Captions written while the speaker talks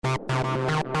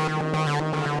Terror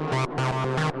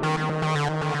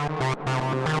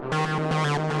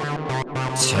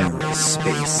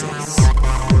Spaces.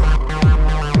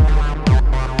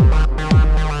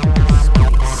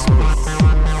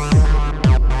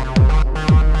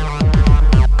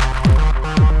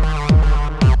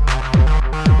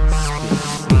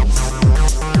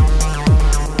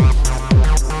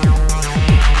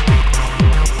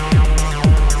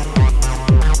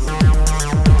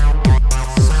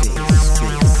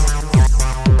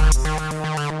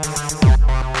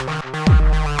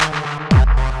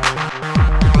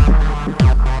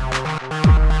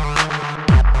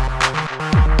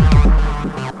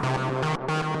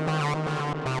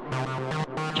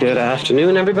 Good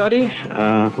afternoon, everybody.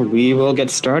 We will get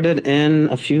started in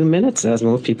a few minutes as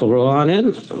most people roll on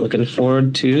in. Looking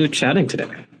forward to chatting today.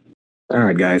 All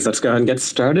right, guys, let's go ahead and get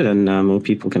started, and more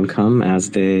people can come as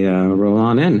they roll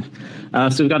on in.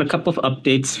 So we've got a couple of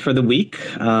updates for the week.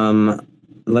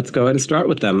 Let's go ahead and start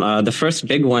with them. The first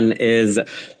big one is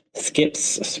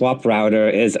Skip's swap router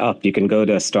is up. You can go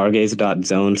to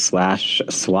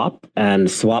stargaze.zone/swap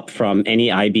and swap from any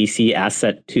IBC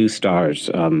asset to stars,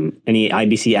 any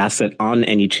IBC asset on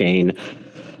any chain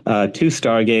to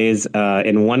Stargaze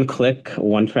in one click,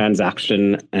 one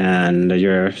transaction, and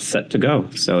you're set to go.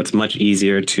 So it's much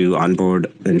easier to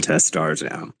onboard into stars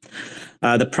now.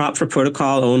 The prop for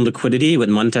protocol-owned liquidity with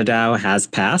MuntaDAO has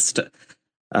passed.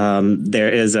 There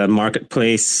is a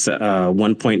marketplace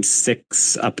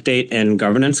 1.6 update in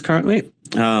governance currently.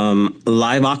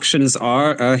 Live auctions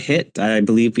are a hit. I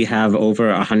believe we have over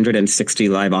 160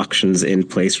 live auctions in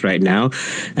place right now.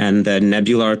 And the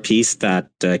Nebular piece that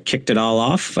kicked it all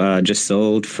off just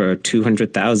sold for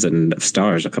 200,000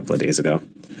 stars a couple of days ago.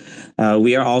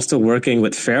 We are also working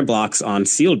with Fairblocks on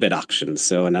sealed bid auctions,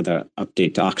 so another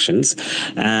update to auctions.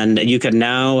 And you can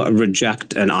now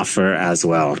reject an offer as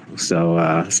well. So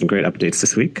some great updates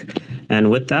this week. And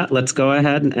with that, let's go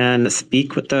ahead and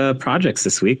speak with the projects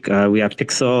this week. We have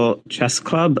Pixel Chess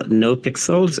Club, No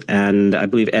Pixels, and I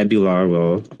believe Ebular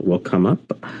will come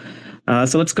up.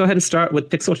 So let's go ahead and start with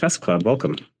Pixel Chess Club.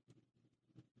 Welcome.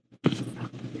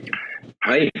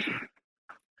 Hi.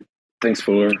 Thanks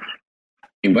for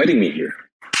inviting me here.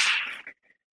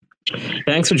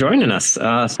 Thanks for joining us.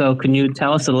 So can you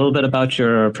tell us a little bit about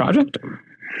your project?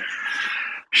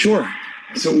 Sure.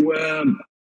 So,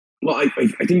 I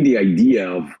think the idea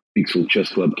of Pixel Chess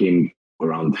Club came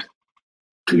around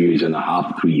 2.5 years,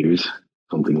 3 years,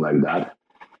 something like that.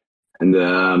 And,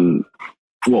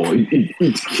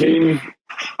 it came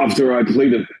after I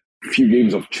played a few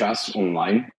games of chess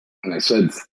online. And I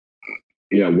said,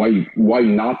 yeah, why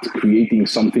not creating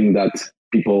something that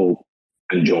people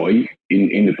enjoy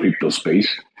in the crypto space?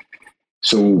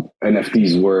 So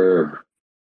NFTs were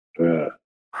the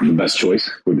best choice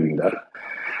for doing that.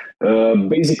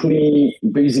 Basically,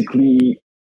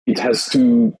 it has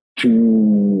two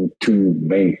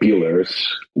main pillars.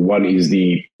 One is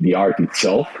the art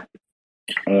itself,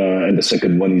 and the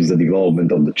second one is the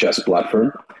development of the chess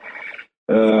platform.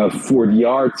 For the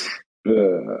art,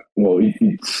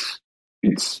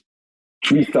 it's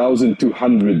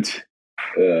 3,200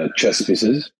 chess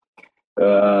pieces,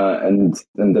 and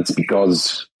that's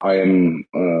because I am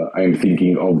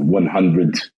thinking of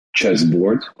 100 chess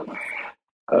boards.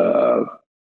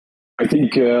 I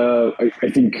think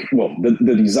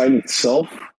the design itself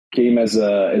came as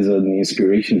an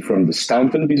inspiration from the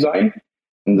Staunton design,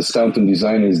 and the Staunton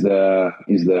design is the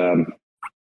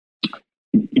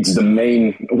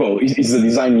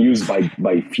design used by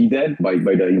FIDE, by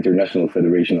the International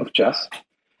Federation of Chess.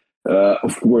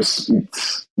 Of course,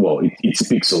 it's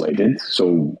pixelated,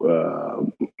 so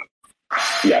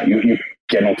you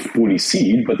cannot fully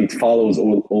see it, but it follows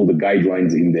all the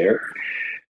guidelines in there.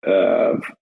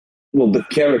 The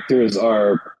characters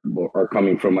are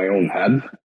coming from my own head,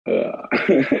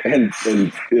 and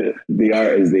they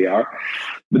are as they are.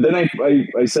 But then I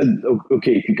said,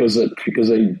 okay, because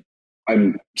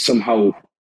I'm somehow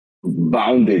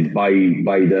bounded by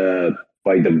the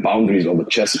boundaries of a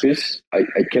chess piece.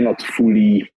 I cannot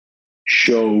fully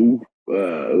show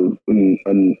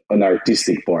an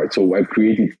artistic part. So I've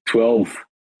created 12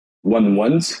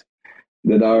 1-1s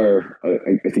that are,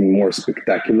 I think, more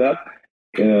spectacular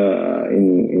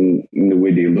in the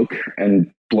way they look,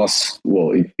 and plus,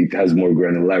 it has more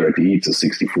granularity. It's a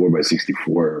 64 by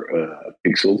 64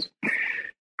 pixels.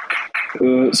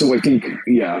 So I think,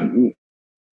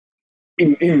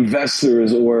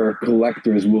 investors or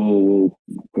collectors will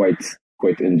quite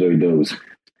enjoy those.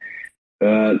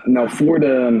 Now for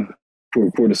the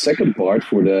second part,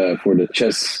 for the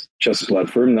chess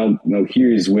platform. Now here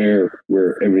is where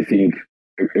everything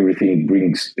everything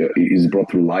is brought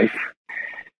to life.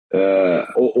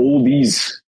 All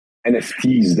these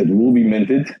NFTs that will be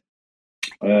minted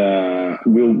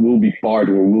will be part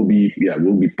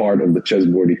of the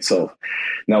chessboard itself.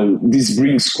 Now, this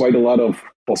brings quite a lot of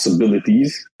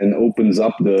possibilities and opens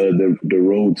up the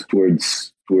road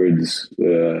towards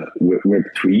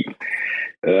Web3.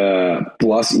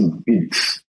 Plus, it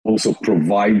also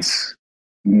provides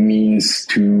means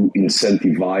to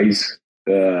incentivize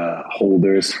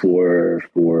holders for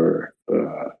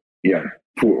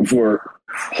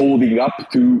holding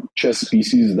up to chess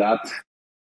pieces that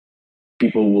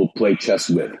people will play chess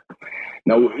with.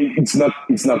 Now, it's not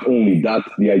only that.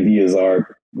 The ideas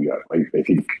are, I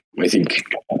think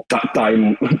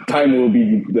time will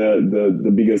be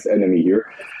the biggest enemy here,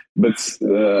 but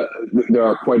there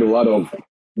are quite a lot of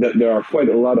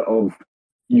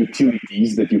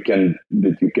utilities that you can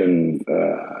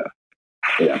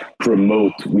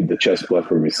promote with the chess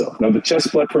platform itself. Now, the chess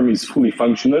platform is fully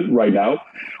functional right now.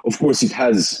 Of course, it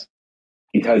has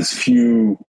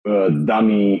few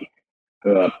dummy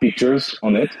pictures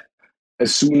on it.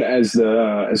 As soon as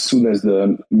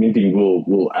the minting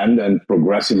will end, and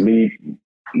progressively,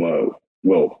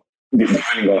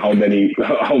 depending on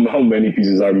how many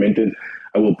pieces are minted,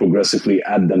 I will progressively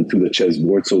add them to the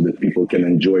chessboard so that people can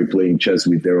enjoy playing chess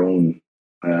with their own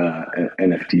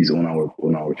NFTs on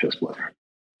our chess platform.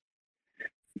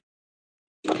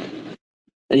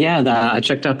 Yeah, I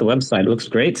checked out the website. It looks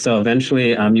great. So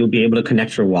eventually, you'll be able to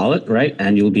connect your wallet, right?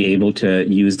 And you'll be able to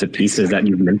use the pieces that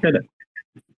you've minted.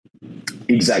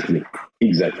 Exactly.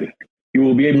 You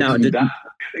will be able to do that.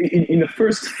 In the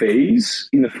first phase,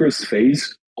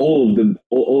 all of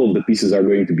the pieces are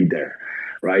going to be there,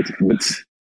 right? But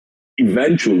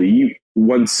eventually,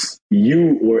 once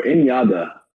you or any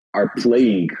other are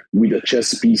playing with a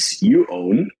chess piece you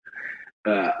own,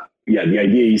 the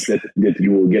idea is that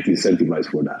you will get incentivized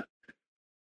for that.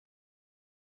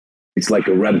 It's like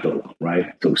a rental,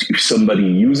 right? So if somebody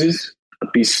uses a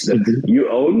piece that you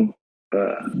own,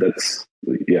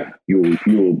 you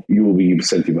will be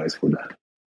incentivized for that.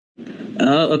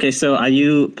 Okay. So are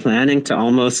you planning to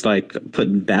almost like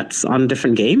put bets on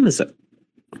different games?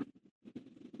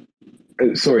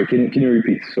 Sorry, can you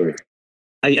repeat? Sorry.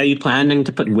 Are you planning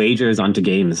to put wagers onto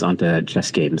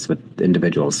chess games with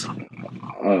individuals?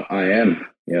 I am,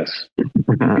 yes.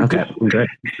 Okay, great.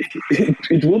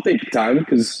 It will take time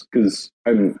because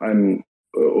I'm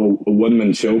a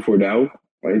one-man show for now,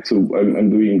 right? So I'm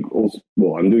doing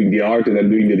the art and I'm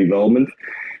doing the development.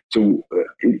 So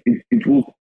it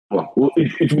will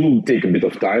take a bit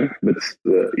of time, but that's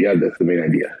the main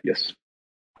idea. Yes.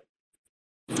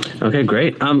 Okay,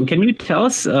 great. Can you tell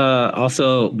us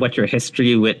also what your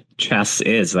history with chess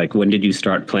is? Like, when did you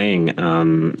start playing?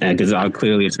 Because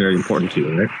clearly it's very important to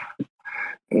you, right?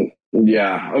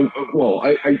 Yeah. Well,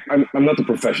 I'm not a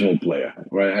professional player,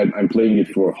 right? I'm playing it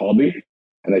for a hobby,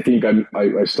 and I think I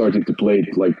started to play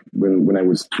it like when I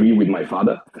was 3 with my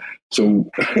father.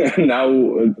 So now,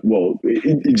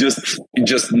 it just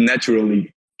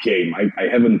naturally came. I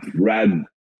haven't read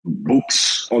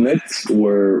books on it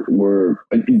or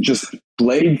just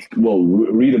played. Well,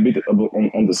 read a bit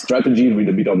on the strategy, read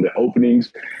a bit on the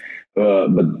openings,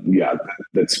 but yeah,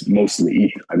 that's mostly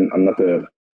it. I'm not a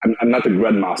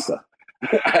grandmaster.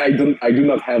 I do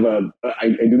not have a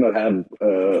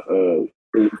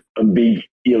big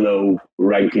ELO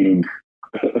ranking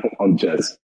on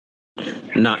chess.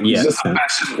 Not yet. It's just a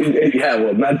passion.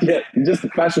 Not yet. It's just a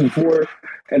passion for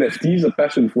NFTs, a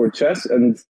passion for chess,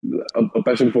 and a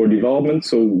passion for development.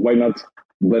 So why not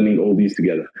blending all these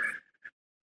together?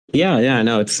 Yeah.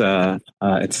 No, it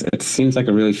seems like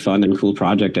a really fun and cool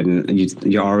project, and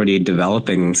you're already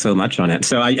developing so much on it.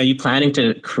 So are you planning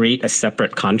to create a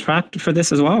separate contract for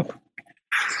this as well?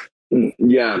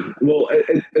 Yeah. Well,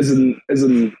 as an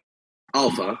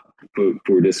alpha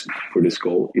for this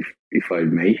goal, if I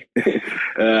may,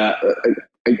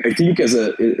 I think as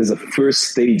a first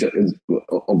stage of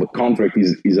a contract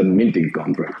is a minting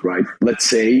contract, right? Let's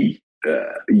say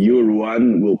your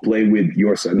one will play with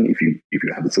your son, if you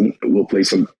have a son, will play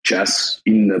some chess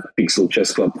in the Pixel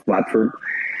Chess Club platform,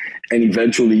 and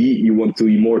eventually you want to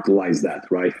immortalize that,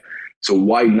 right? So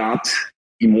why not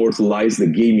immortalize the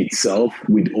game itself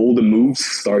with all the moves,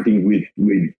 starting with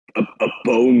a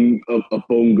pawn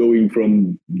going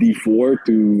from d4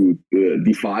 to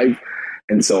d5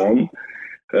 and so on,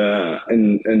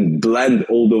 and blend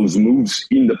all those moves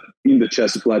in the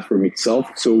chess platform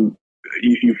itself, so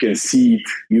you can see it,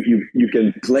 you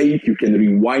can play it, you can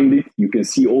rewind it, you can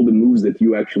see all the moves that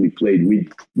you actually played with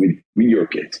your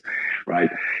kids, right?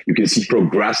 You can see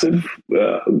progressive,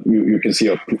 you can see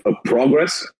a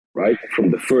progress, right,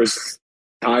 from the first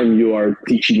time you are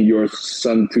teaching your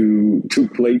son to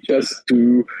play chess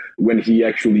to when he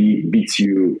actually beats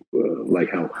you like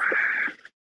hell.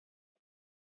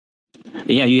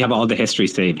 Yeah, you have all the history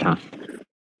saved, huh?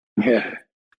 Yeah,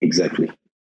 exactly.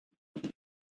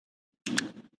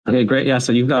 Okay, great. Yeah,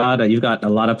 so you've got a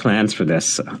lot of plans for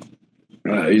this.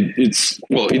 It's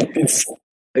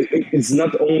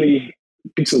not only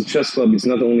Pixel Chess Club. It's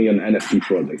not only an NFT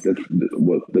project.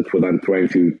 That's what I'm trying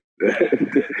to.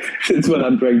 That's what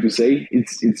I'm trying to say.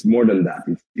 It's more than that.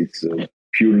 It's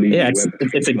purely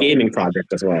it's a gaming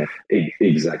project as well.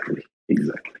 Exactly.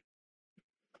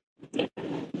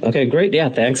 Okay, great. Yeah,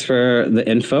 thanks for the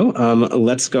info.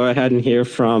 Let's go ahead and hear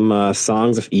from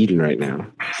Songs of Eden right now.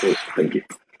 Oh, thank you.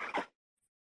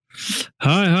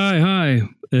 Hi.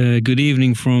 Good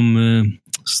evening from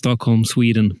Stockholm,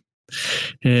 Sweden.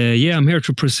 I'm here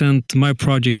to present my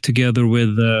project together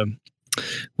with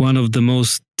one of the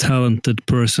most talented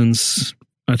persons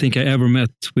I think I ever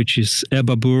met, which is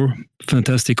Ebba Buhr,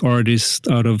 fantastic artist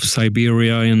out of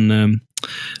Siberia in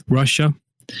Russia.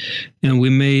 And we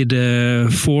made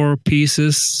 4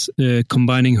 pieces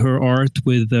combining her art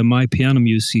with my piano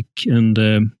music. And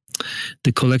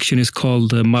the collection is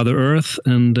called Mother Earth.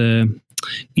 And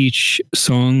each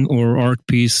song or art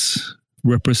piece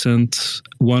represents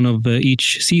one of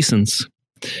each seasons.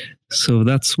 So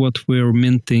that's what we're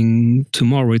minting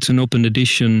tomorrow. It's an open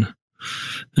edition,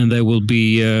 and they will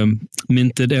be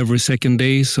minted every second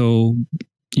day. So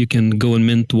you can go and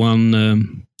mint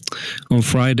one on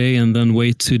Friday and then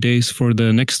wait 2 days for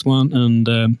the next one.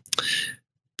 And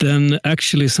then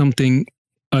actually something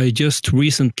I just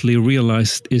recently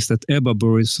realized is that Ebba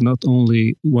Buhr is not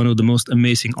only one of the most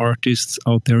amazing artists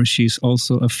out there, she's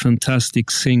also a fantastic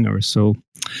singer. So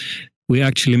we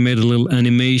actually made a little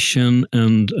animation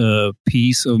and a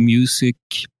piece of music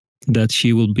that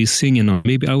she will be singing on.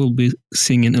 Maybe I will be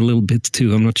singing a little bit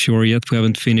too. I'm not sure yet. We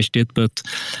haven't finished it, but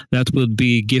that will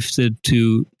be gifted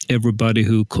to everybody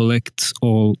who collects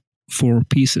all 4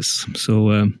 pieces.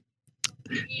 So,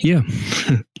 yeah.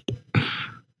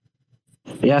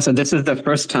 Yeah, so this is the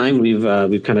first time we've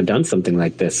kind of done something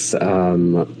like this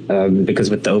because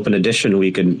with the open edition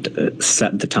we could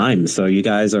set the time. So you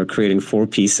guys are creating 4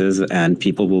 pieces, and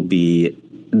people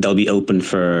they'll be open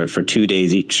for 2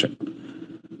 days each.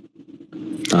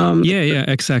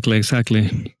 Exactly.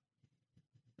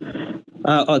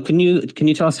 Can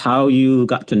you tell us how you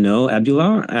got to know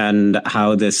Ebba and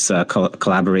how this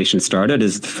collaboration started?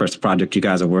 Is it the first project you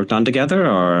guys have worked on together,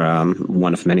 or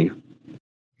one of many?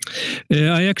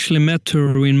 I actually met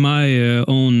her in my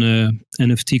own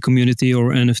NFT community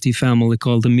or NFT family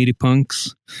called the MIDI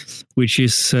Punks, which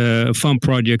is a fun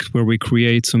project where we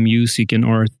create some music and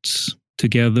art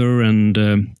together. And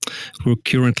we're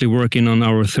currently working on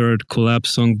our 3rd collab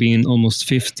song, being almost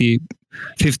 50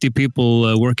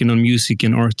 people working on music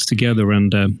and art together.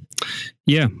 And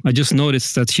I just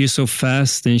noticed that she's so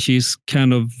fast, and she's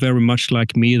kind of very much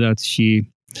like me, that she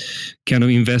kind of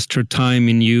invest her time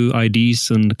in new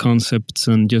ideas and concepts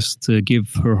and just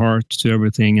give her heart to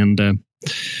everything. And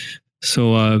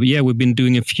we've been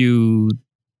doing a few.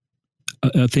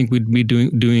 I think we'd be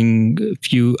doing a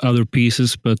few other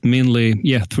pieces, but mainly,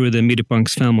 through the MIDI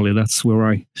Punks family. That's where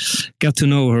I got to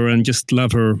know her and just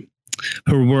love her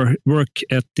work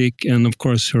ethic, and of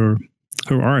course her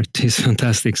art is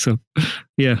fantastic. So,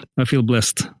 I feel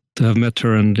blessed to have met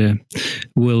her, and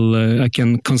I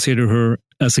can consider her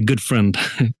as a good friend.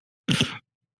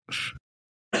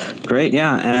 Great,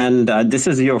 yeah. And this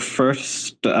is your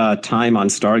first time on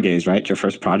Stargaze, right? Your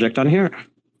first project on here?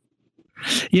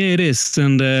 Yeah, it is.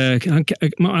 And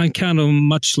I'm kind of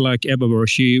much like Ebba Buhr.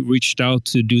 She reached out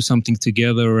to do something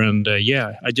together. And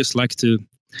I just like to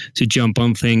jump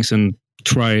on things and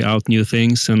try out new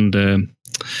things. And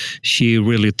she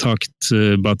really talked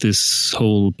about this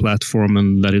whole platform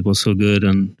and that it was so good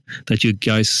and that you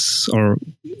guys are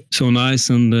so nice.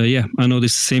 And I know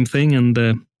this same thing. And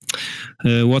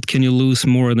what can you lose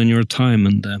more than your time?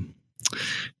 And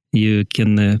you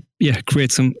can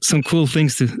create some cool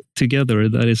things together.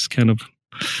 That is kind of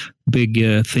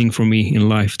big thing for me in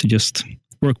life, to just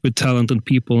work with talented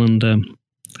people. And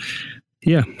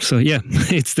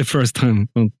it's the first time.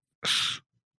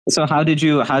 So how did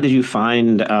you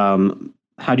find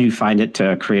it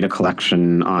to create a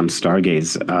collection on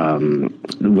Stargaze?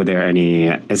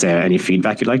 Is there any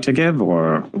feedback you'd like to give,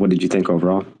 or what did you think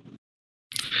overall?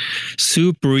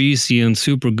 Super easy and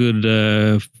super good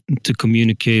to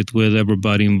communicate with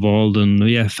everybody involved, and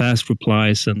fast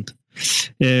replies. And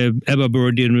Ebba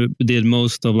Buhr did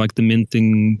most of like the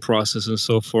minting process and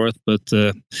so forth. But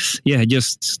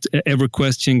just every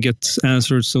question gets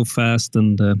answered so fast,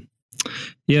 and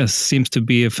yes, seems to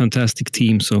be a fantastic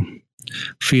team. So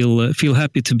feel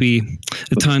happy to be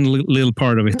a tiny little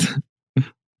part of it.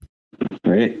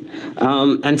 Great.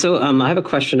 And so I have a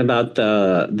question about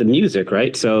the music,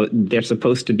 right? So they're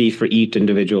supposed to be for each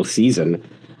individual season.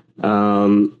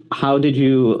 How did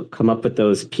you come up with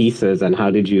those pieces, and how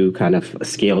did you kind of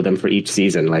scale them for each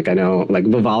season? Like, I know, like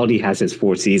Vivaldi has his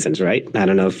 4 seasons, right? I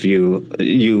don't know if you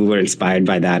were inspired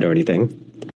by that or anything.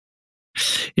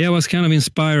 Yeah, I was kind of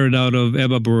inspired out of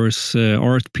Ebba Buhr's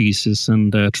art pieces,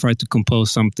 and tried to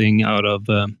compose something out of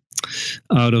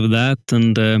that.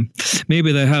 And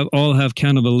maybe they all have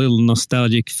kind of a little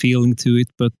nostalgic feeling to it,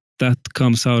 but that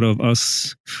comes out of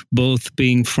us both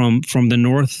being from the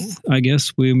north. I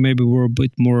guess we maybe were a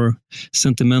bit more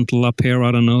sentimental up here.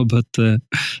 I don't know, but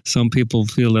some people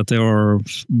feel that they are a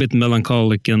bit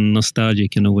melancholic and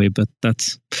nostalgic in a way. But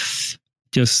that's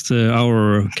just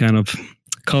our kind of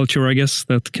culture, I guess,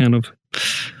 that kind of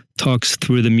talks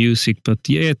through the music. But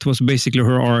yeah, it was basically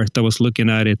her art. I was looking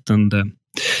at it, and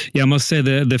yeah, I must say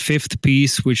the 5th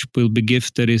piece, which will be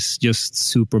gifted, is just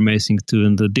super amazing too.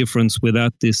 And the difference with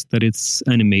that is that it's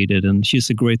animated, and she's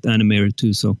a great animator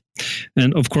too. So,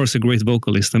 and of course, a great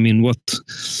vocalist. I mean,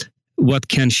 what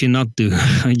can she not do?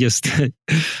 I'm just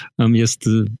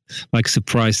like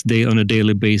surprised on a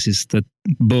daily basis that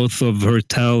both of her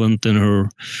talent and her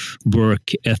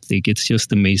work ethic, it's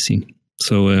just amazing.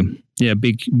 So yeah,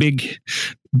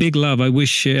 big love. I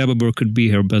wish Ebba Buhr could be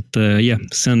here, but yeah,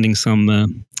 sending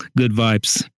some good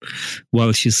vibes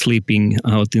while she's sleeping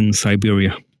out in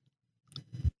Siberia.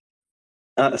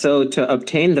 So to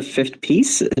obtain the 5th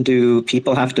piece, do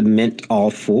people have to mint all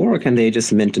 4, or can they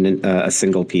just mint a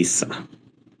single piece?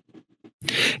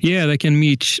 Yeah, they can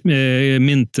mint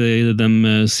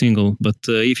them single, but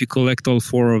if you collect all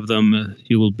 4 of them,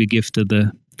 you will be gifted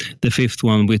the 5th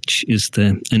one, which is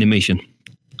the animation.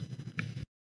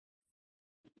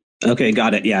 Okay,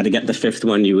 got it. Yeah, to get the 5th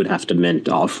one, you would have to mint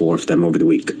all 4 of them over the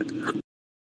week.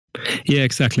 Yeah,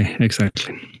 exactly.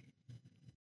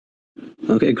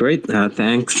 Okay, great.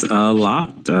 Thanks a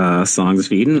lot, Songs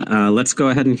of Eden. Let's go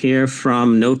ahead and hear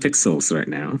from No Pixels right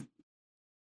now.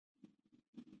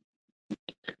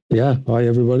 Yeah, hi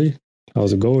everybody.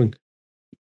 How's it going?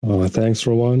 Thanks,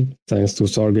 Rowan. Thanks to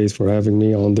Stargaze for having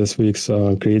me on this week's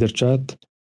creator chat.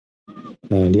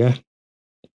 And yeah.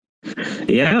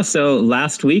 Yeah, so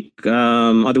last week,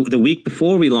 or the week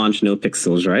before, we launched No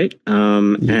Pixels, right?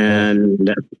 Yeah.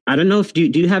 And I don't know if do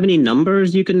you have any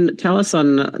numbers you can tell us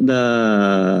on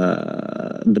the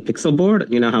pixel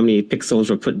board? You know, how many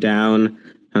pixels were put down,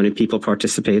 how many people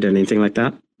participated, anything like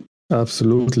that?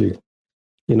 Absolutely.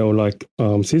 You know, like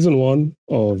season 1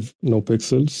 of No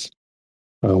Pixels.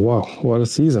 Wow, what a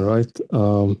season, right?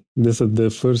 This is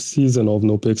the first season of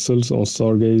No Pixels on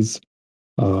Stargaze.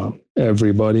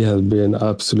 Everybody has been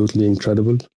absolutely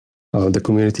incredible. The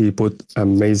community put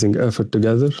amazing effort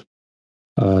together.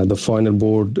 The final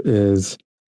board is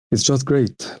just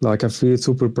great. Like, I feel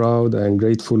super proud and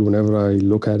grateful whenever I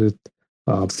look at it.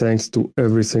 Thanks to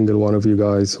every single one of you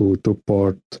guys who took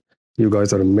part. You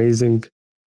guys are amazing.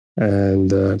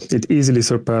 And it easily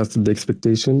surpassed the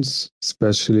expectations,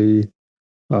 especially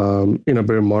in a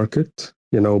bear market.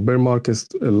 You know, bear markets,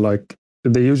 like,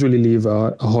 they usually leave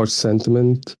a harsh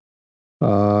sentiment,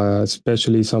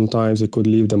 especially sometimes it could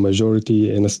leave the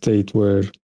majority in a state where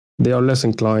they are less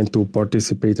inclined to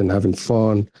participate in having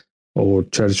fun or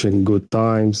cherishing good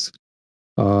times.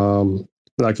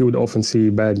 Like, you would often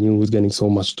see bad news getting so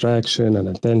much traction and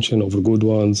attention over good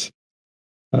ones.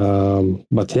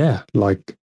 But yeah,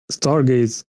 like,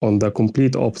 Stargaze on the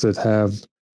complete opposite have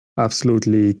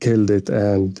absolutely killed it.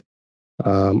 And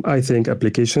I think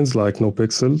applications like No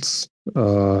Pixels,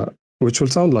 which will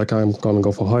sound like I'm coming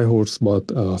off a high horse, but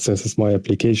since it's my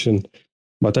application,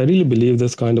 but I really believe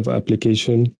this kind of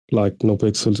application like No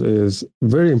Pixels is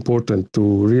very important to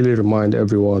really remind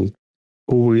everyone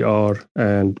who we are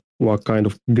and what kind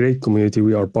of great community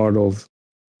we are part of,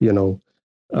 you know.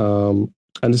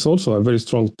 And it's also a very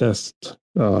strong test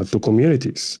to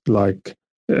communities. Like,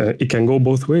 it can go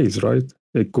both ways, right?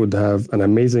 It could have an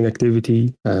amazing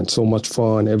activity and so much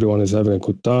fun, everyone is having a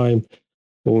good time,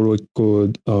 or it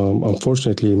could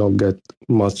unfortunately not get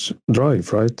much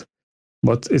drive, right?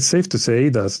 But it's safe to say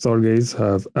that Stargaze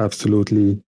have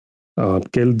absolutely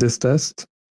killed this test.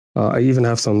 I even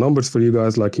have some numbers for you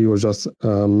guys, like you were just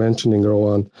mentioning,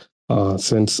 Rowan.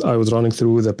 Since I was running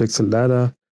through the pixel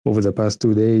data over the past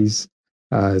 2 days,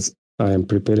 as I am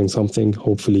preparing something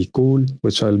hopefully cool,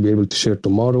 which I'll be able to share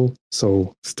tomorrow.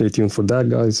 So stay tuned for that,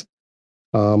 guys.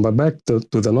 But back to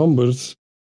the numbers.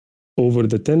 Over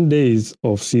the 10 days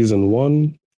of season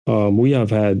 1, we have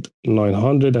had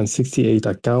 968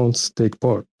 accounts take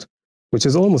part. which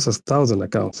is almost 1,000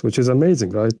 accounts, which is amazing,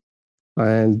 right?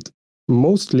 And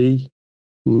mostly,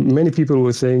 many people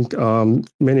will think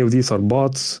many of these are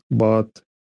bots, but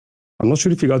I'm not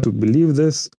sure if you got to believe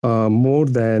this. More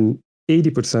than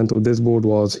 80% of this board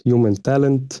was human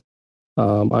talent.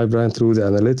 I ran through the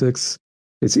analytics.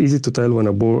 It's easy to tell when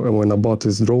a bot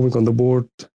is drawing on the board.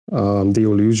 They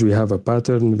will usually have a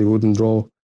pattern. They wouldn't draw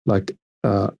like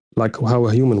how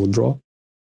a human would draw.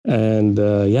 And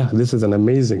yeah, this is an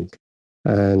amazing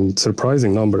and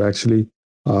surprising number, actually.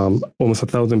 Almost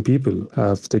 1,000 people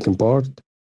have taken part.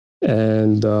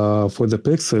 And for the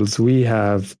pixels, we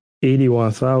have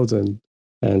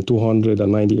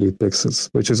 81,298 pixels,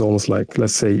 which is almost like,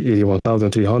 let's say,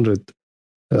 81,300.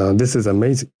 This is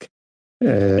amazing.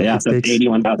 Yeah, so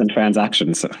 81,000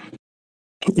 transactions.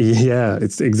 Yeah,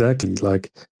 it's exactly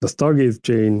like the Stargaze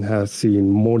chain has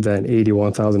seen more than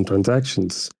 81,000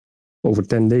 transactions over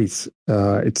 10 days.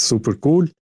 It's super cool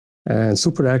and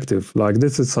super active. Like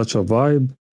this is such a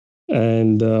vibe.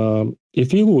 And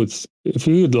if you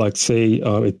would like say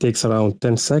it takes around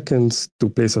 10 seconds to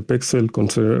place a pixel,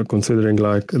 considering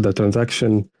like the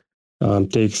transaction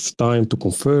takes time to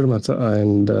confirm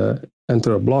and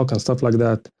enter a block and stuff like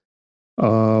that.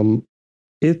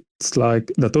 It's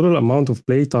like the total amount of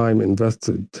playtime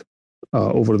invested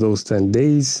over those 10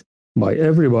 days by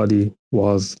everybody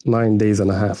was 9 days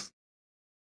and a half,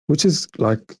 which is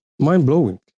like mind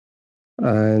blowing.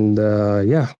 And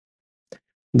yeah,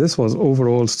 this was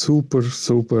overall super,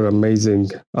 super amazing.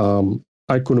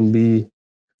 I couldn't be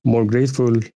more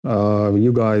grateful.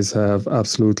 You guys have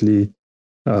absolutely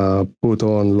put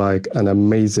on like an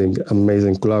amazing,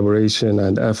 amazing collaboration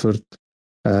and effort.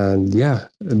 And yeah,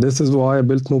 this is why I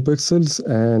built NoPixels,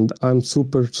 and I'm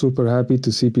super, super happy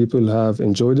to see people have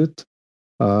enjoyed it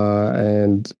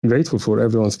and grateful for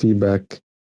everyone's feedback.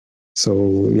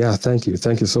 So yeah, thank you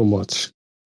so much.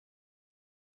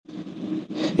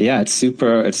 Yeah, it's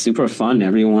super fun.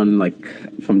 Everyone like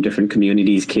from different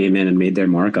communities came in and made their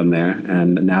mark on there,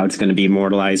 and now it's going to be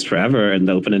immortalized forever in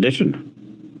the open edition.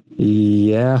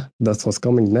 Yeah, that's what's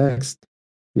coming next.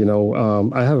 You know,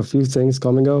 I have a few things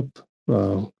coming up.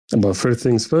 But first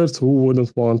things first, who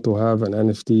wouldn't want to have an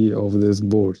NFT of this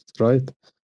board, right?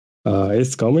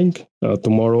 It's coming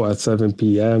tomorrow at 7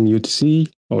 p.m. UTC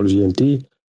or GMT.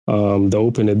 The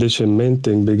open edition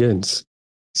minting begins.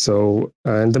 So,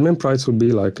 and the mint price would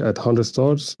be like at 100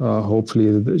 stars.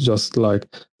 Hopefully, just like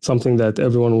something that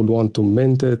everyone would want to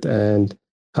mint it and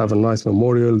have a nice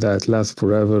memorial that lasts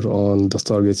forever on the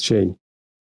Stargaze chain.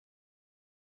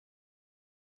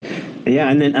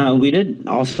 Yeah, and then we did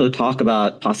also talk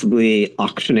about possibly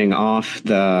auctioning off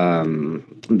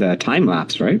the time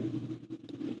lapse, right?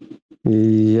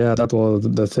 Yeah, that was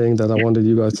the thing that I wanted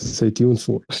you guys to stay tuned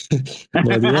for.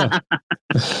 But yeah.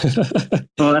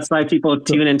 Well, that's why people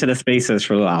tune into the spaces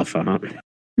for the alpha, huh?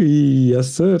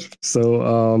 Yes, sir.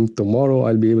 So tomorrow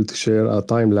I'll be able to share a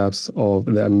time lapse of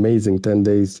the amazing 10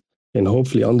 days in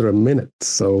hopefully under a minute.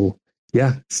 So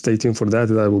yeah, stay tuned for that.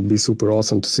 That would be super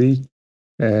awesome to see.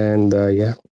 And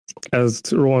yeah, as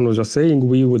Rowan was just saying,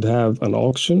 we would have an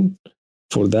auction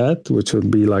for that, which would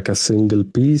be like a single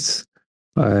piece.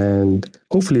 And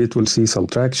hopefully it will see some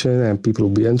traction and people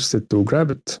will be interested to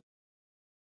grab it.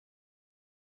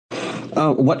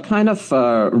 What kind of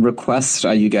requests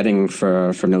are you getting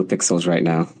for NoPixels right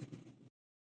now?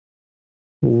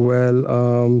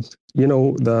 Well, you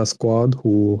know, the squad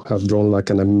who have drawn like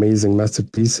an amazing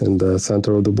masterpiece in the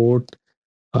center of the board,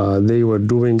 they were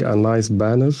doing a nice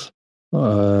banner,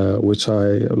 which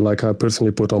I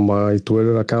personally put on my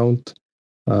Twitter account.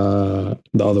 The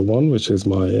other one, which is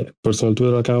my personal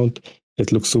Twitter account,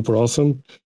 it looks super awesome.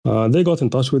 They got in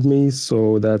touch with me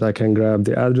so that I can grab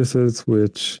the addresses,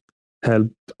 which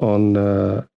help on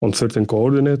certain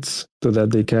coordinates, so that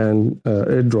they can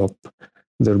airdrop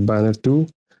their banner too,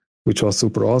 which was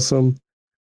super awesome.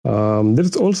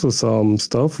 There's also some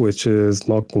stuff which is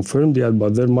not confirmed yet,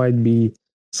 but there might be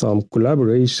some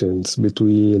collaborations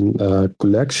between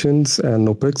collections and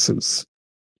NoPixels.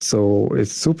 So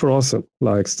it's super awesome.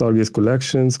 Like Stargaze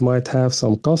Collections might have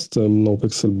some custom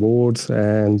NoPixel boards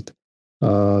and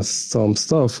some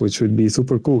stuff which would be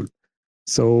super cool.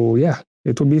 So yeah,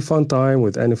 it would be a fun time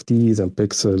with NFTs and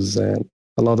pixels and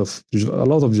a lot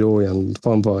of joy and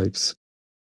fun vibes.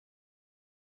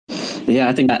 Yeah,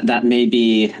 I think that may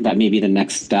be the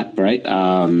next step, right?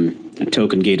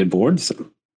 Token gated boards.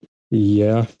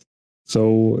 Yeah.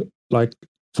 So like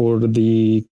for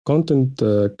the content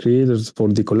creators, for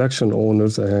the collection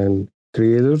owners and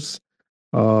creators,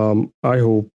 I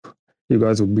hope you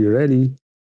guys would be ready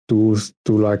to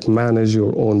like manage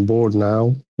your own board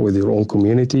now with your own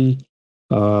community.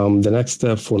 The next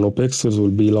step for NoPixels will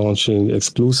be launching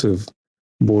exclusive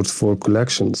boards for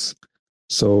collections.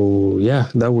 So yeah,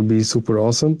 that would be super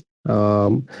awesome.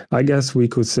 I guess we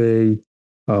could say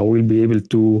we'll be able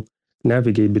to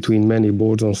navigate between many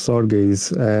boards on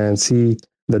Stargaze and see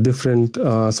the different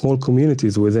small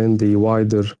communities within the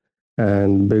wider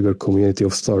and bigger community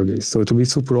of Stargaze. So it will be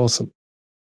super awesome.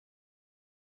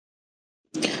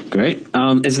 Great.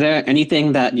 Is there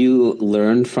anything that you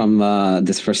learned from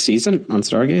this first season on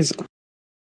Stargaze?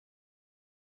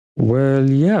 Well,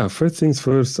 yeah, first things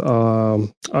first, I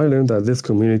learned that this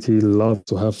community loves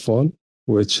to have fun,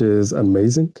 which is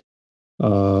amazing.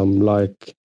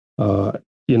 Like,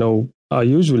 I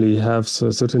usually have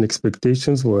certain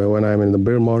expectations where when I'm in the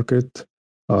bear market,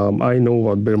 I know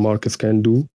what bear markets can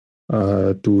do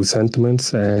to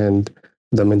sentiments and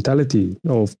the mentality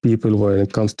of people when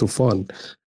it comes to fun.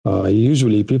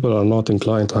 Usually, people are not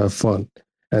inclined to have fun.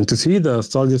 And to see the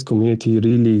Stargaze community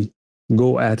really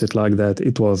go at it like that,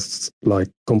 it was like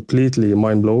completely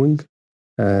mind blowing.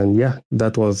 And yeah,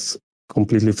 that was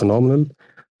completely phenomenal.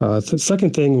 The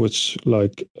second thing, which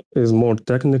like is more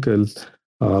technical,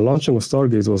 launching of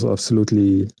Stargaze was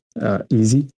absolutely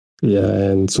easy, yeah,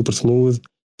 and super smooth.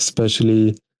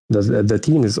 Especially the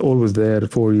team is always there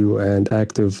for you and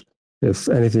active. If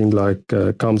anything like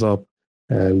comes up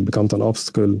and becomes an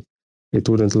obstacle, it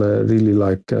wouldn't really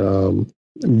like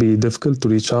be difficult to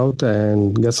reach out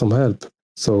and get some help.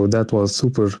 So that was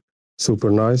super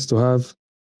nice to have.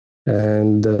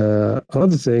 And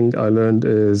another thing I learned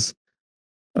is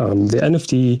the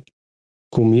NFT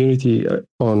community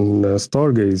on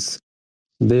Stargaze.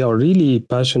 They are really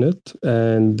passionate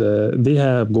and they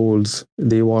have goals.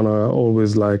 They want to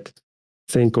always like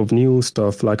think of new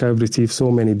stuff. Like I've received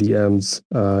so many DMs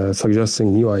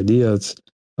suggesting new ideas,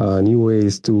 new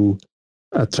ways to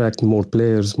attract more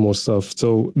players, more stuff.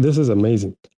 So this is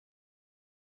amazing.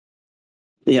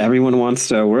 Yeah, everyone wants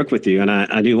to work with you. And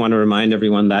I do want to remind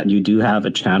everyone that you do have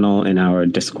a channel in our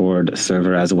Discord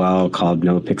server as well called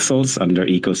No Pixels under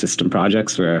Ecosystem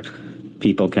Projects, where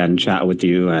people can chat with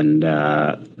you and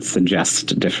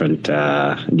suggest different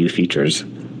new features.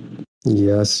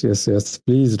 Yes.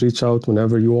 Please reach out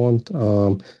whenever you want,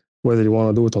 whether you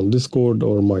want to do it on Discord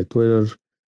or my Twitter.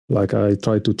 Like I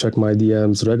try to check my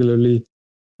DMs regularly.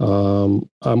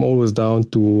 I'm always down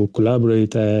to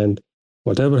collaborate and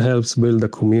whatever helps build a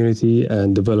community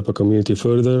and develop a community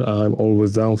further, I'm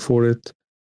always down for it.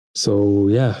 So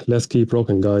yeah, let's keep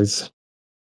rocking, guys.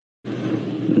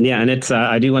 Yeah, and it's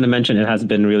I do want to mention it has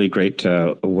been really great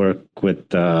to work with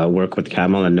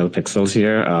Camel and No Pixels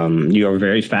here. You are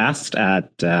very fast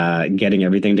at getting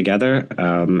everything together,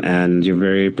 and you're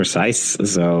very precise.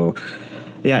 So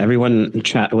yeah, everyone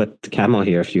chat with Camel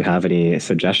here if you have any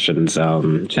suggestions.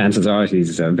 Chances are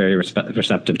he's very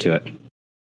receptive to it.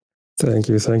 Thank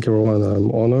you, everyone. I'm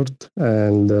honored.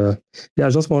 And yeah, I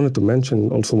just wanted to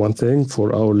mention also one thing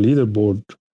for our leaderboard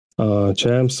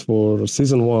champs for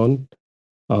season 1.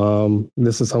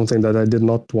 This is something that I did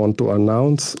not want to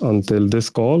announce until this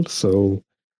call. So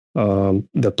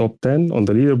the top 10 on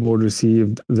the leaderboard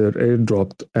received their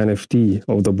airdropped NFT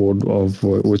of the board of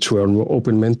which we are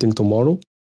open minting tomorrow.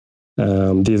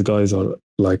 These guys are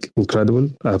like incredible,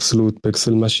 absolute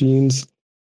pixel machines.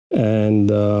 And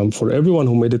for everyone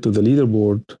who made it to the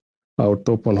leaderboard, our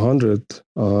top 100,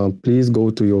 please go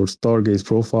to your Stargaze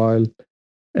profile.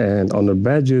 And under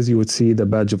badges, you would see the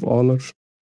badge of honor.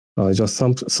 Just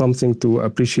something to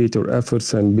appreciate your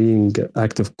efforts and being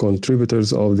active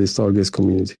contributors of the Stargaze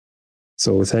community.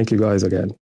 So thank you guys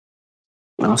again.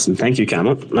 Awesome. Thank you,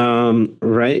 Camel.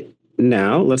 Right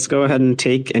now, let's go ahead and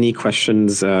take any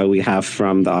questions we have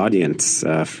from the audience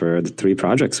for the 3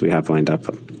 projects we have lined up.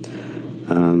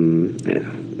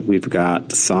 We've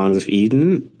got Songs of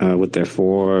Eden with their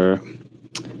 4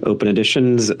 open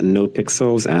editions, No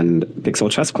Pixels, and Pixel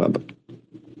Chess Club.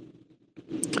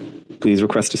 Please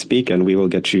request to speak and we will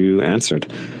get you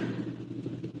answered.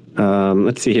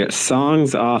 Let's see here.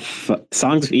 Songs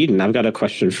of Eden. I've got a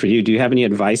question for you. Do you have any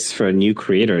advice for new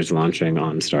creators launching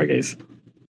on Stargaze?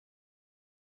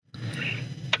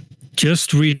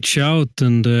 Just reach out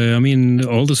and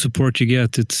all the support you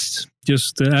get. It's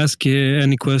just ask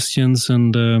any questions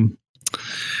and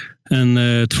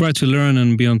try to learn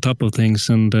and be on top of things,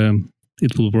 and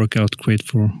it will work out great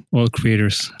for all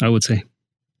creators, I would say.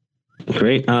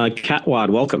 Great. Catwad,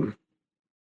 welcome.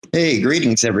 Hey,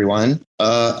 greetings, everyone.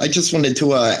 I just wanted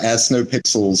to ask No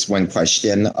Pixels one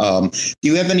question. Do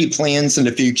you have any plans in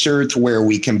the future to where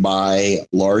we can buy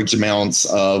large amounts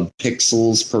of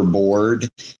pixels per board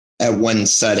at one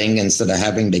setting instead of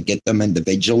having to get them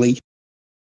individually?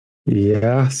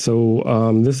 Yeah, so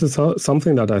this is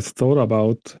something that I thought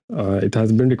about. It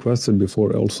has been requested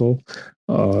before also.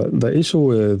 The issue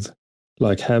with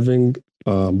like having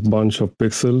a bunch of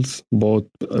pixels, both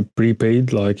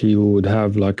prepaid, like you would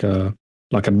have like a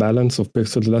balance of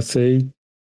pixels, let's say,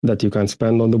 that you can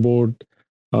spend on the board.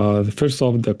 First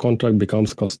off, the contract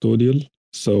becomes custodial,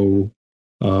 so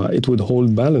it would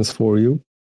hold balance for you,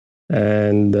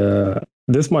 and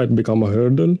this might become a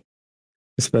hurdle,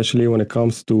 especially when it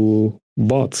comes to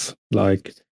bots.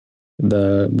 Like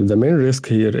the main risk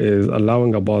here is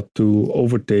allowing a bot to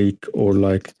overtake or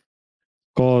like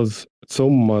cause so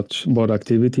much bot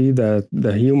activity that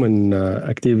the human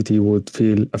activity would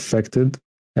feel affected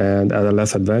and at a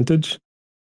less advantage.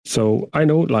 So I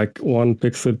know like one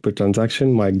pixel per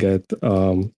transaction might get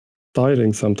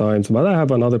tiring sometimes, but I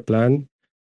have another plan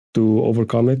to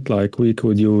overcome it. Like we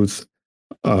could use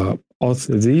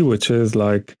Auth Z, which is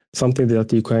like something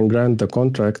that you can grant the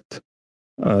contract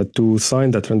to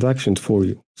sign the transactions for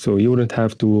you. So you wouldn't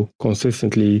have to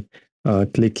consistently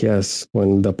click yes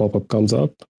when the pop up comes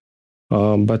up.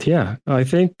 But yeah, I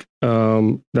think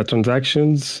the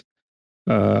transactions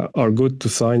are good to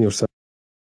sign yourself.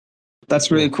 That's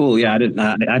really cool. Yeah, I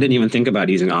didn't even think about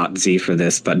using Auth for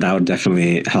this, but that would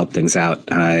definitely help things out.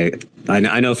 I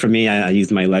know for me, I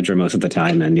use my ledger most of the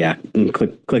time, and yeah,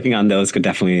 clicking on those could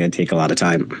definitely take a lot of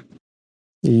time.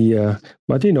 Yeah,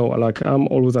 but you know, like I'm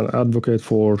always an advocate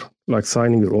for like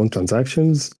signing your own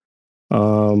transactions.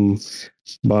 Um,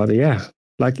 but yeah,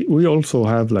 like we also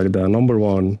have like the number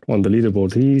one on the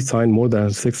leaderboard. He signed more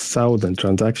than 6,000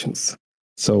 transactions.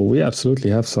 So we absolutely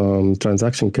have some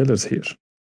transaction killers here.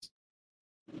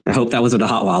 I hope that was with a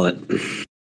hot wallet.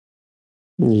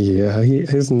 Yeah,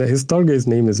 his Stargaze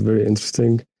name is very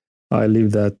interesting. I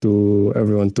leave that to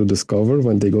everyone to discover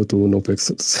when they go to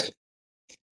NoPixels.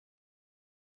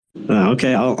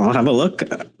 Okay, I'll have a look.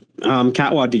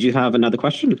 Catwa, did you have another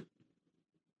question?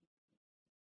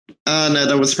 No,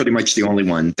 that was pretty much the only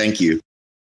one. Thank you.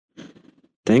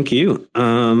 Thank you.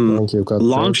 Thank you, Kat.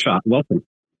 Long shot, welcome.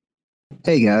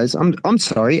 Hey guys, I'm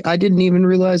sorry. I didn't even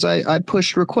realize I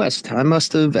pushed request. I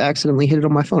must have accidentally hit it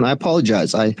on my phone. I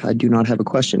apologize. I do not have a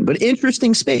question, but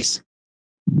interesting space.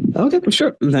 Okay,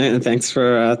 sure. Thanks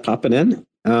for popping in.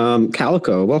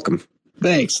 Calico, welcome.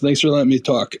 Thanks for letting me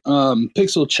talk.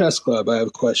 Pixel Chess Club, I have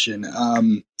a question.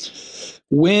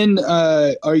 When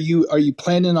are you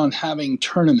planning on having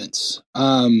tournaments?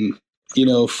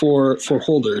 For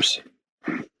holders.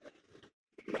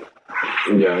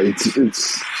 Yeah,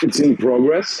 it's in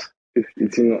progress.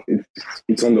 It's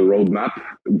on the roadmap.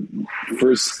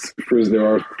 First, there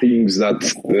are things that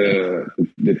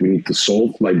we need to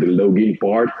solve, like the login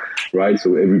part, right?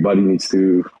 So everybody needs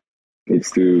to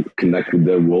connect with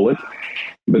their wallet.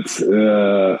 But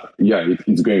yeah,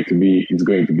 it's going to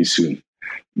be soon.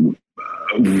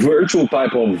 Virtual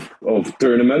type of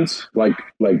tournaments, like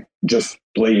just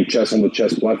playing chess on the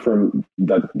chess platform,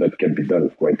 that can be done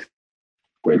quite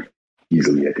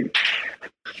easily, I think.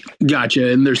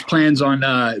 Gotcha. And there's plans on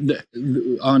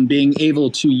being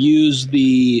able to use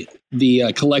the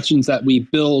collections that we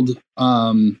build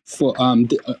for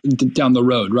down the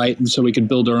road, right? And so we could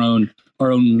build our own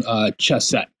chess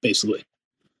set, basically.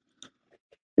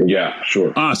 Yeah,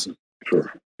 sure. Awesome.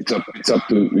 Sure. It's up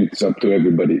to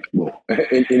everybody. Well,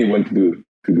 anyone to do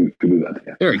that.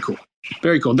 Yeah. Very cool.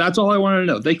 Very cool. That's all I wanted to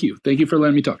know. Thank you. Thank you for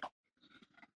letting me talk.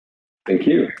 Thank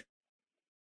you.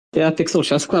 Yeah, Pixel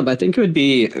Chess Club. I think it would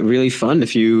be really fun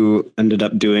if you ended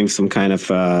up doing some kind of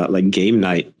like game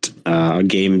night or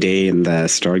game day in the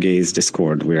Stargaze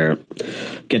Discord. We're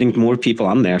getting more people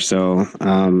on there. So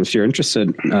if you're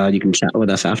interested, you can chat with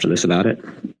us after this about it.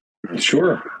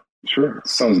 Sure.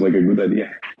 Sounds like a good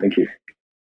idea. Thank you.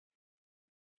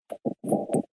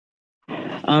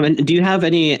 And do you have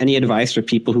any advice for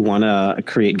people who want to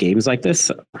create games like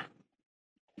this?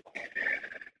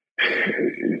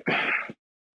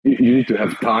 You need to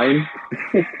have time.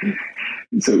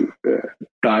 So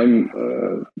time,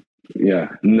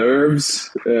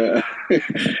 nerves. But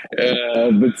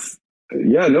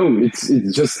yeah, no, it's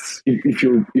just if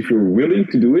you're willing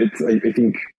to do it, I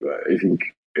think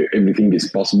everything is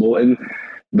possible, and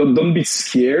don't be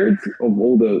scared of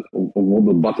all the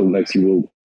bottlenecks you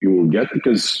will get,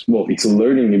 because it's a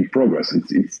learning in progress.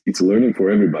 It's a learning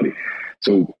for everybody.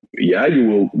 So yeah,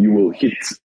 you will hit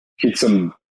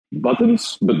some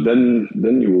buttons, but then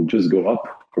you will just go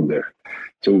up from there.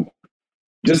 So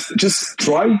just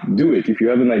try, do it. If you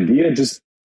have an idea, just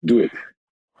do it.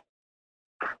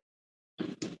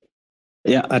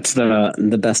 Yeah, that's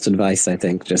the best advice, I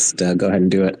think. Just go ahead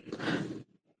and do it.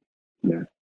 Yeah.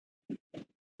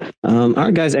 All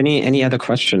right, guys. Any other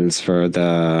questions for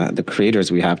the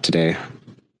creators we have today?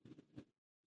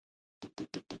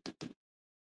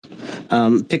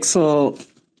 Pixel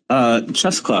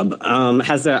Chess Club.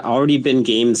 Has there already been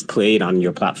games played on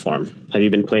your platform? Have you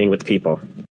been playing with people?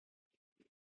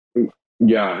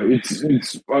 Yeah, I've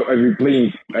been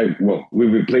playing.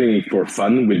 We've been playing it for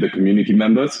fun with the community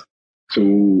members.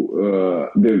 So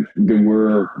there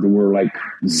were like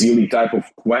silly type of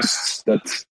quests that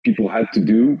people had to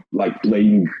do, like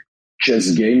playing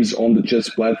chess games on the chess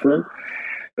platform.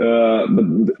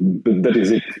 But that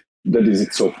is it. That is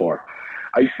it so far.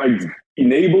 I've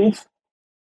enabled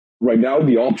right now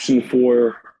the option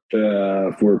for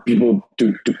people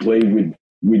to play with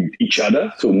each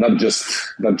other. So not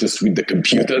just with the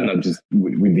computer, not just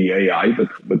with the AI,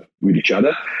 but with each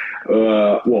other.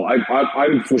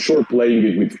 I'm for sure playing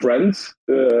it with friends.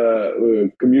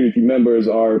 Community members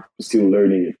are still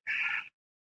learning it.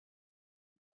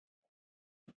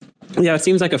 Yeah, it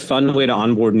seems like a fun way to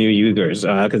onboard new users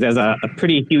because there's a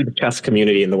pretty huge chess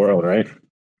community in the world, right?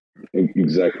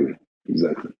 Exactly.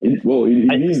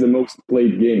 It is the most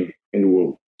played game in the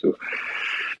world. So.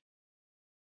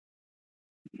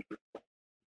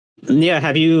 Yeah,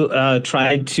 have you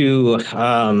tried to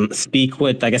speak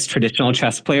with, I guess, traditional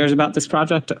chess players about this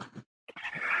project?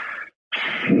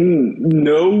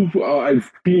 No,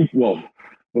 I've been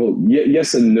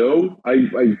yes and no. I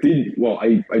did.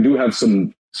 I do have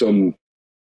some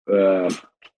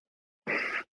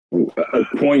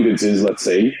acquaintances, let's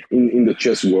say, in the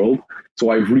chess world. So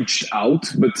I've reached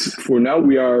out, but for now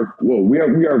we are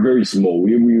very small.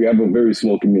 We have a very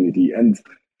small community, and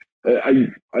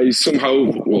I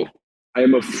somehow I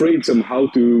am afraid somehow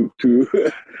to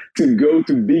to go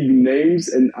to big names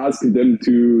and ask them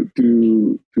to be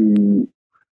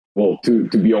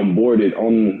onboarded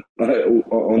on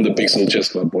the Pixel Chess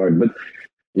Club part. But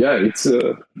yeah, it's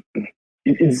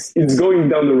going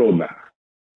down the road now.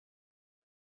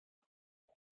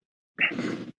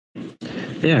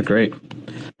 Yeah, great.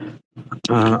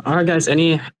 All right, guys.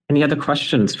 Any other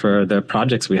questions for the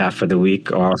projects we have for the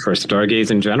week or for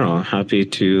Stargaze in general? Happy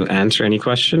to answer any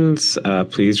questions.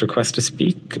 Please request to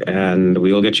speak, and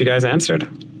we will get you guys answered.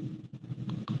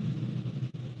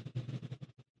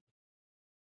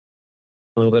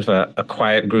 A little bit of a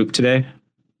quiet group today.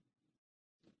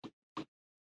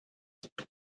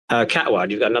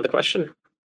 Catwad, you've got another question?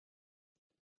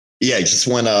 Yeah, just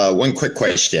one quick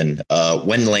question.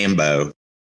 When Lambo?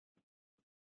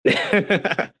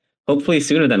 Hopefully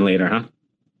sooner than later, huh?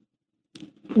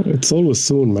 It's always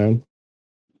soon, man.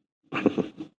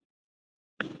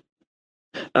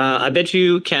 I bet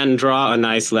you can draw a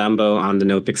nice Lambo on the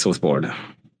No Pixels board.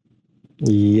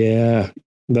 Yeah,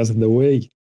 that's the way.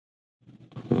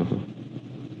 I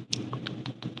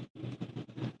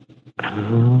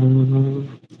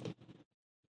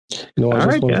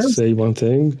just want to say one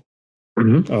thing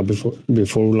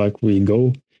before like we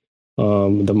go.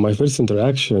 My first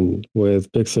interaction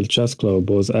with Pixel Chess Club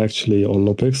was actually on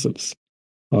No Pixels.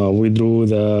 We drew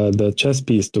the chess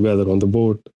piece together on the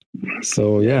board.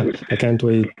 So yeah, I can't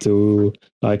wait to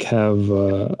like have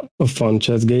a fun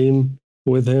chess game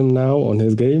with him now on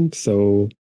his game. So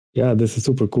yeah, this is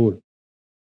super cool.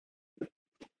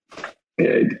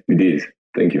 Yeah, it is.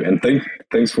 Thank you, and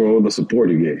thanks for all the support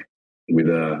you gave with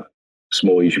a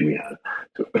small issue we had.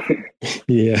 So.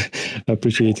 Yeah, I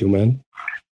appreciate you, man.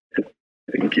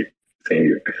 Thank you. Same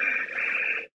here.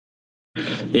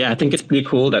 Yeah, I think it's pretty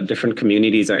cool that different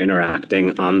communities are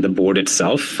interacting on the board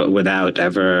itself without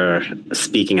ever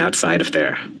speaking outside of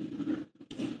there.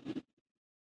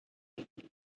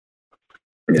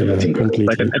 Yeah,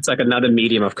 completely. It's like another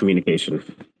medium of communication.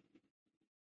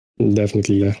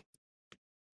 Definitely, yeah.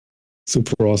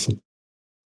 Super awesome.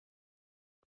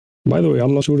 By the way,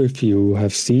 I'm not sure if you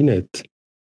have seen it.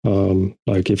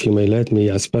 Like, if you may let me,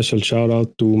 a special shout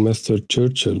out to Mr.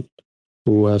 Churchill,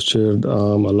 who has shared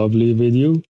a lovely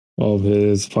video of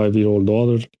his 5-year-old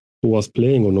daughter who was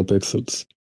playing on No Pixels.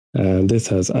 And this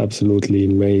has absolutely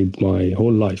made my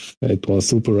whole life. It was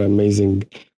super amazing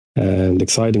and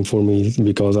exciting for me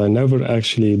because I never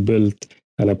actually built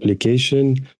an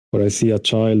application where I see a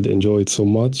child enjoy it so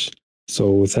much.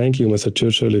 So thank you, Mr.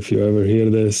 Churchill, if you ever hear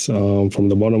this from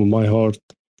the bottom of my heart.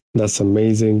 That's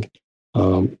amazing.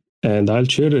 And I'll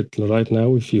share it right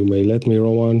now if you may let me,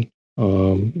 Rowan.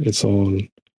 It's on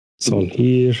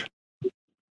here.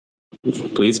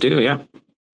 Please do, yeah.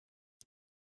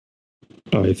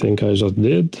 I think I just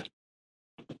did.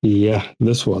 Yeah,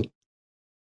 this one.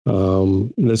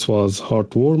 This was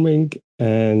heartwarming,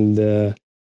 and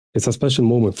it's a special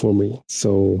moment for me.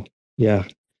 So yeah,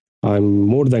 I'm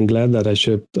more than glad that I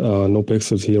shipped No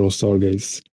Pixels here on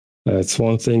Stargaze. It's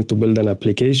one thing to build an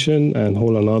application and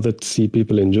whole another to see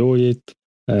people enjoy it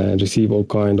and receive all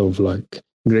kind of like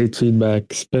great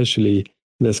feedback, especially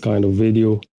this kind of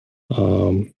video.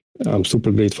 I'm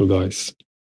super grateful, guys.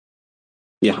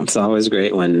 Yeah, it's always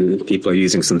great when people are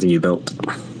using something you built.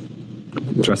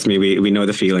 Trust me, we know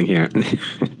the feeling here.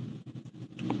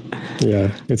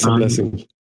 Yeah, it's a blessing.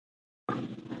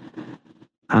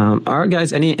 All right,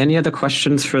 guys, any other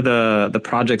questions for the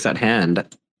projects at hand?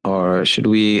 Or should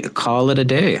we call it a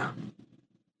day?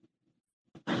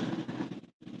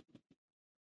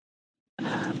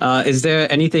 Is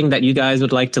there anything that you guys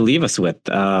would like to leave us with?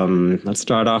 Let's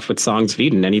start off with Songs of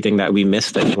Eden. Anything that we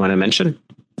missed that you want to mention?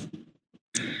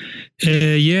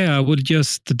 Yeah, I would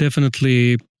just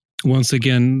definitely once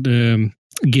again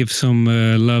give some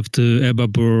love to Ebba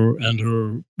Burr and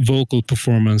her vocal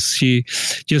performance. She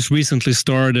just recently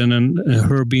started, and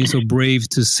her being so brave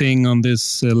to sing on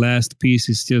this last piece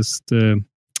is just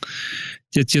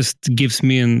it just gives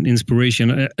me an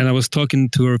inspiration. And I was talking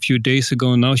to her a few days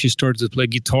ago, and now she started to play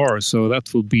guitar. So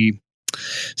that will be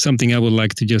something I would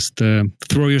like to just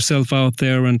throw yourself out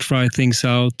there and try things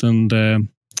out,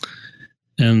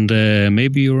 and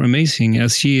maybe you're amazing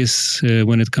as she is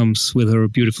when it comes with her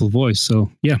beautiful voice.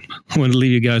 So yeah, I want to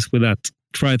leave you guys with that.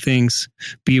 Try things,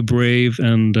 be brave,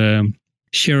 and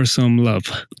share some love.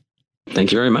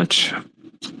 Thank you very much.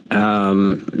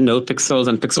 No Pixels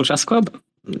and Pixel Chess Club.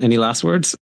 Any last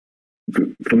words?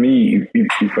 For me,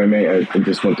 if I may, I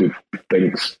just want to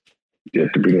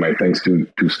bring my thanks to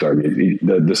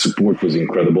Stargaze. The support was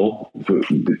incredible.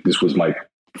 This was my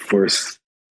first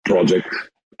project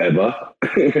ever,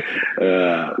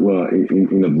 well,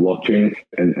 in a blockchain,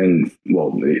 and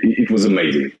well, it was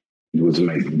amazing. It was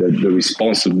amazing. The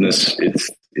responsiveness,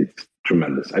 it's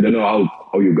tremendous. I don't know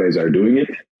how you guys are doing it,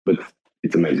 but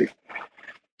it's amazing.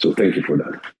 So thank you for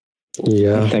that.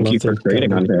 Yeah, thank you for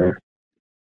creating on there.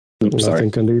 Nothing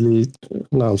can really.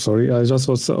 No, I'm sorry. I just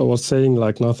was saying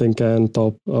like nothing can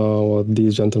top what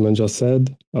these gentlemen just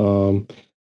said.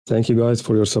 Thank you guys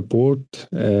for your support,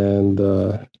 and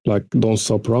like don't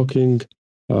stop rocking.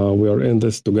 We are in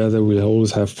this together. We'll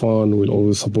always have fun. We'll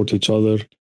always support each other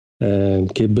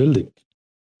and keep building.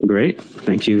 Great.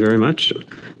 Thank you very much.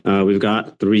 We've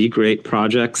got 3 great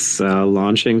projects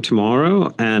launching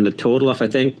tomorrow, and a total of, I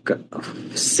think,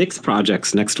 6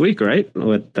 projects next week, right?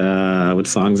 With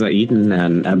Songs of Eden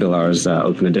and Abilar's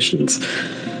open editions.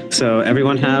 So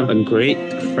everyone have a great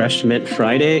Fresh Mint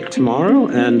Friday tomorrow,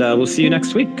 and we'll see you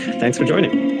next week. Thanks for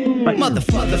joining. Bye.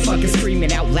 Motherfuckers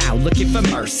screaming out loud, looking for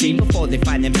mercy before they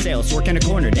find themselves working a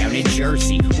corner down in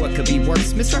Jersey. What could be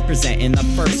worse? Misrepresenting the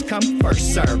first come,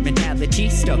 first serve mentality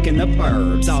stuck in the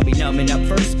burbs. I'll be numbing up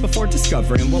first before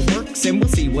discovering what works, and we'll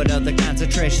see what other kinds of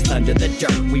treasures under the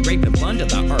dirt. We rape and plunder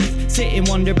the earth, sit and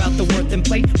wonder about the worth and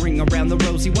play. Ring around the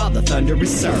rosy while the thunder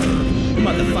is served.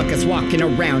 Motherfuckers walking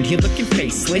around here looking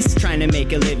faceless, trying to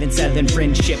make a living selling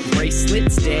friendship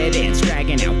bracelets. Dead ends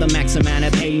dragging out the max amount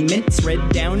of payments. Red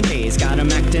down days got them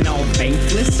acting all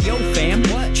bankless. Yo fam,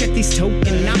 what? Check these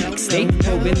tokenomics. They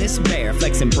probing this bear,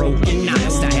 flexing broken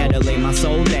honest. I had to lay my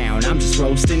soul down, I'm just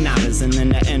roasting nodders. And then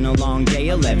to end a long day,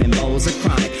 11 bowls of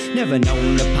chronic. Never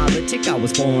known to politic, I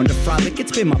was born to frolic.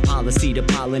 It's been my policy to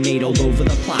pollinate all over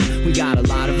the plot. We got a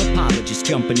lot of apologists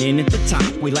jumping in at the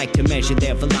top. We like to measure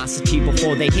their velocity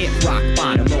before they hit rock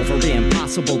bottom. Over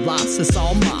impossible loss, it's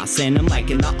all moss, and I'm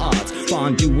liking the odds.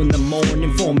 Fondue in the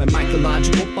morning, forming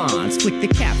mycological bonds. Flick the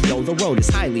cap, yo, the road is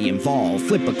highly involved.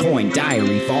 Flip a coin,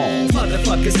 diary evolve.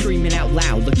 Motherfuckers screaming out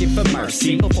loud, looking for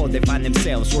mercy before they find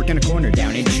themselves working a corner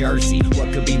down in Jersey.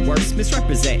 What could be worse?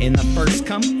 Misrepresenting the first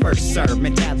come, first serve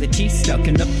mentality stuck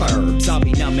in the burbs. I'll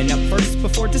be numbing up first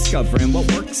before discovering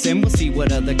what works, and we'll see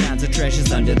what other kinds of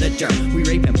treasures under the dirt. We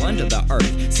rape and plunder the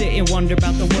earth, sit and wonder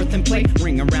about the worth and play.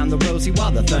 Ring around the rosy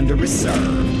while the thunder is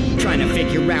served. Trying to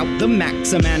figure out the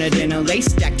max amount of dinner lace,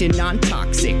 stacked in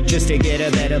non-toxic just to get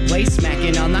a better place.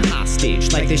 Smacking on the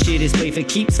hostage like the shit is play for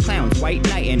keeps. Clowns, white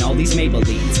knight, and all these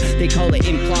Maybellines. They call it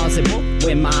implausible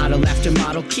when model after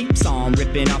model keeps on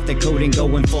ripping off the coat and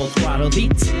going full throttle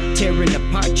beats, tearing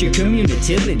apart your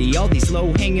community. All these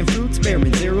low-hanging fruits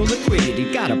bearing zero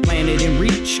liquidity. Got a planet in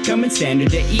reach, coming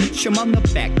standard to each. I'm on the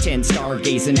back 10,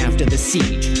 stargazing after the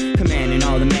siege, commanding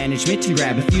all the management and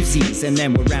grab a few seats, and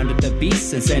then we'll round up the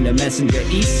beasts and send a messenger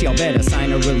east. Y'all better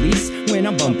sign a release when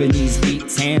I'm bumping these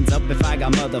beats. Hands up if I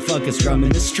got motherfuckers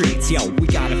drumming the streets. Yo, we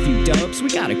got a few dubs, we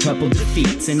got a couple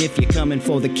defeats, and if you're coming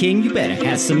for the king, you better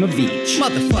have some of each.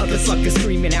 Motherfuckers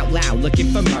screaming out loud, looking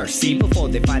for mercy before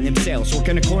they find themselves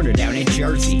working a corner down in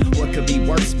Jersey. What could be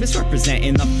worse?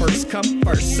 Misrepresenting the first come,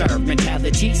 first serve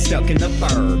mentality stuck in the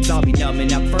burbs. I'll be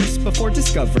numbing up first before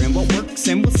discovering what works,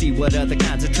 and we'll see what other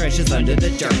kinds of treasures under the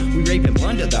dirt. We rape and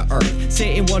plunder the earth,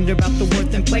 sit and wonder about the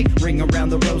worth and play. Ring around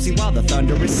the rosy while the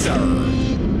thunder is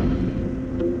served.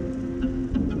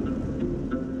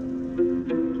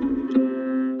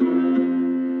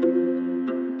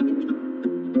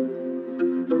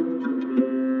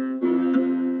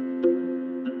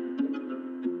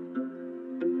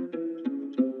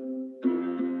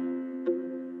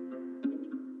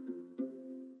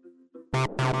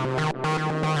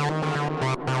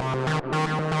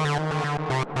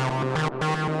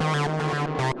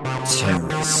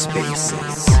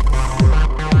 TerraSpaces.